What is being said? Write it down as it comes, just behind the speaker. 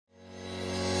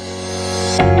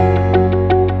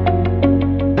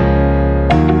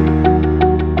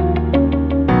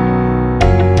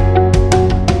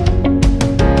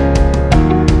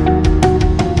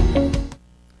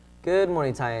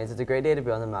morning, Titans. It's a great day to be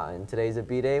on the mountain. Today is a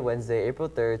B-Day, Wednesday, April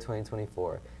 3rd,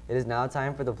 2024. It is now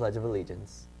time for the Pledge of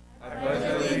Allegiance. I pledge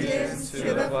allegiance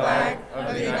to the flag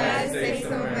of the United States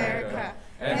of America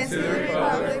and to the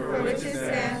republic for which it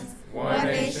stands, one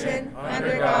nation,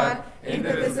 under God,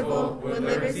 indivisible, with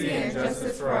liberty and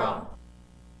justice for all.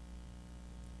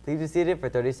 Please be seated for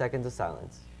 30 seconds of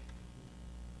silence.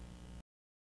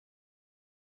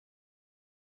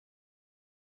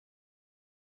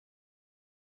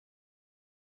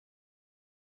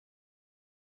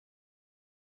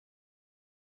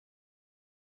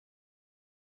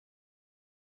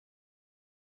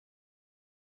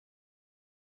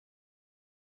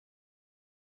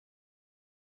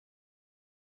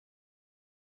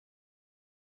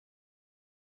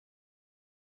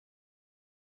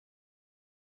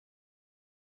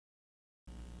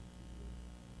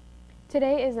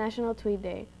 Today is National Tweed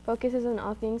Day. Focuses on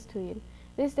all things tweed.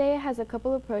 This day has a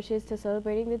couple approaches to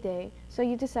celebrating the day, so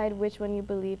you decide which one you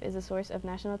believe is the source of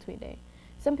National Tweed Day.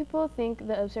 Some people think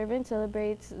the observance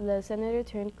celebrates the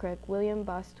senator-turned-crook William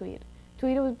Boss Tweed.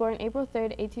 Tweed was born April 3,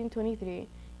 1823.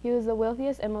 He was the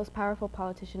wealthiest and most powerful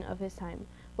politician of his time.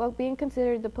 While being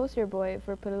considered the poster boy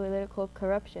for political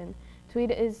corruption,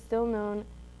 Tweed is still known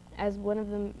as one of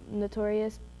the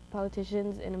notorious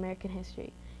politicians in American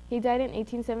history. He died in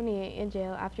 1878 in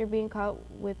jail after being caught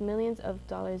with millions of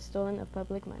dollars stolen of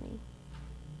public money.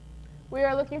 We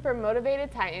are looking for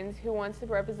motivated Titans who wants to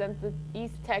represent the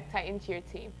East Tech Titan cheer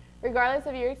team. Regardless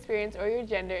of your experience or your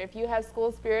gender, if you have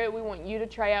school spirit, we want you to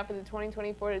try out for the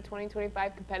 2024 to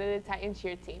 2025 competitive Titan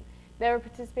cheer team. Never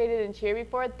participated in cheer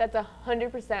before? That's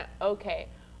 100% okay.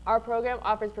 Our program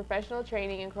offers professional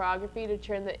training and choreography to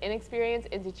turn the inexperienced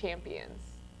into champions.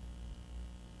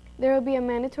 There will be a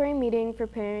mandatory meeting for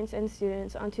parents and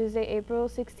students on Tuesday, April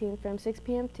 16th from 6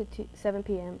 p.m. to 7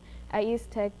 p.m. at East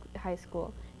Tech High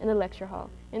School in the lecture hall.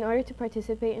 In order to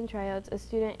participate in tryouts, a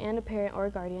student and a parent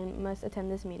or guardian must attend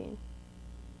this meeting.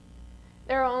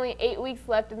 There are only 8 weeks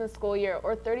left in the school year,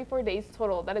 or 34 days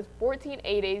total. That is 14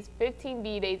 A days, 15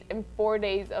 B days, and 4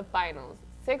 days of finals.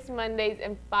 6 Mondays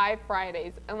and 5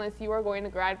 Fridays. Unless you are going to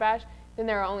Grad Bash, then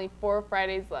there are only 4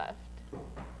 Fridays left.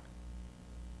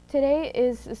 Today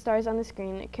is Stars on the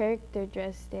Screen Character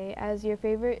Dress Day as your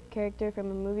favorite character from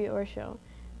a movie or show.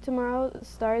 Tomorrow,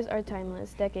 Stars Are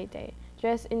Timeless Decade Day.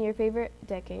 Dress in your favorite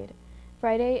decade.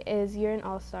 Friday is You're an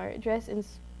All-Star. Dress in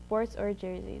sports or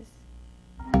jerseys.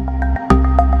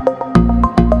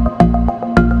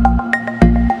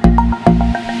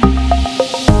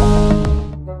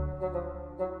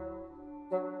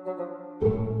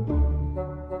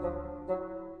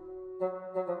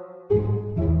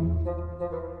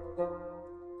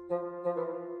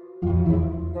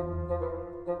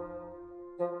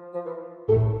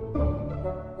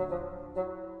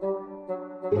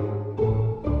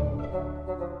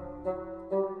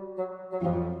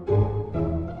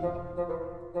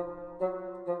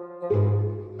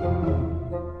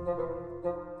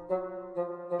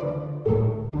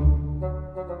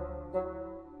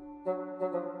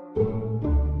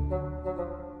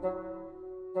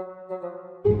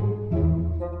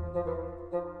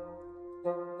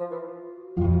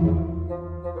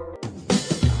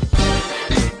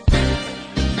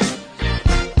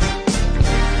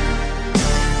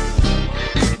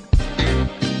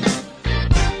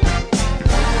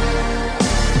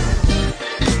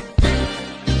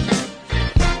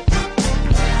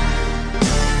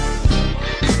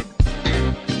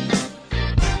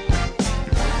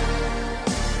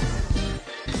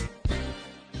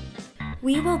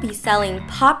 We will be selling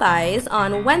Popeyes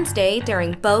on Wednesday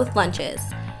during both lunches.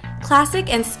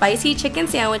 Classic and spicy chicken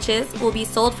sandwiches will be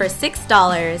sold for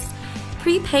 $6.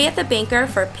 Prepay at the banker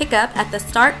for pickup at the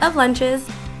start of lunches,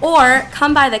 or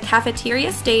come by the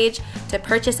cafeteria stage to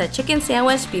purchase a chicken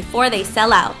sandwich before they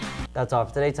sell out. That's all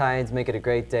for today, Titans. Make it a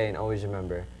great day, and always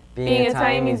remember, Being a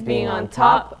Titan means being on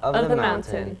top of the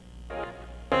mountain.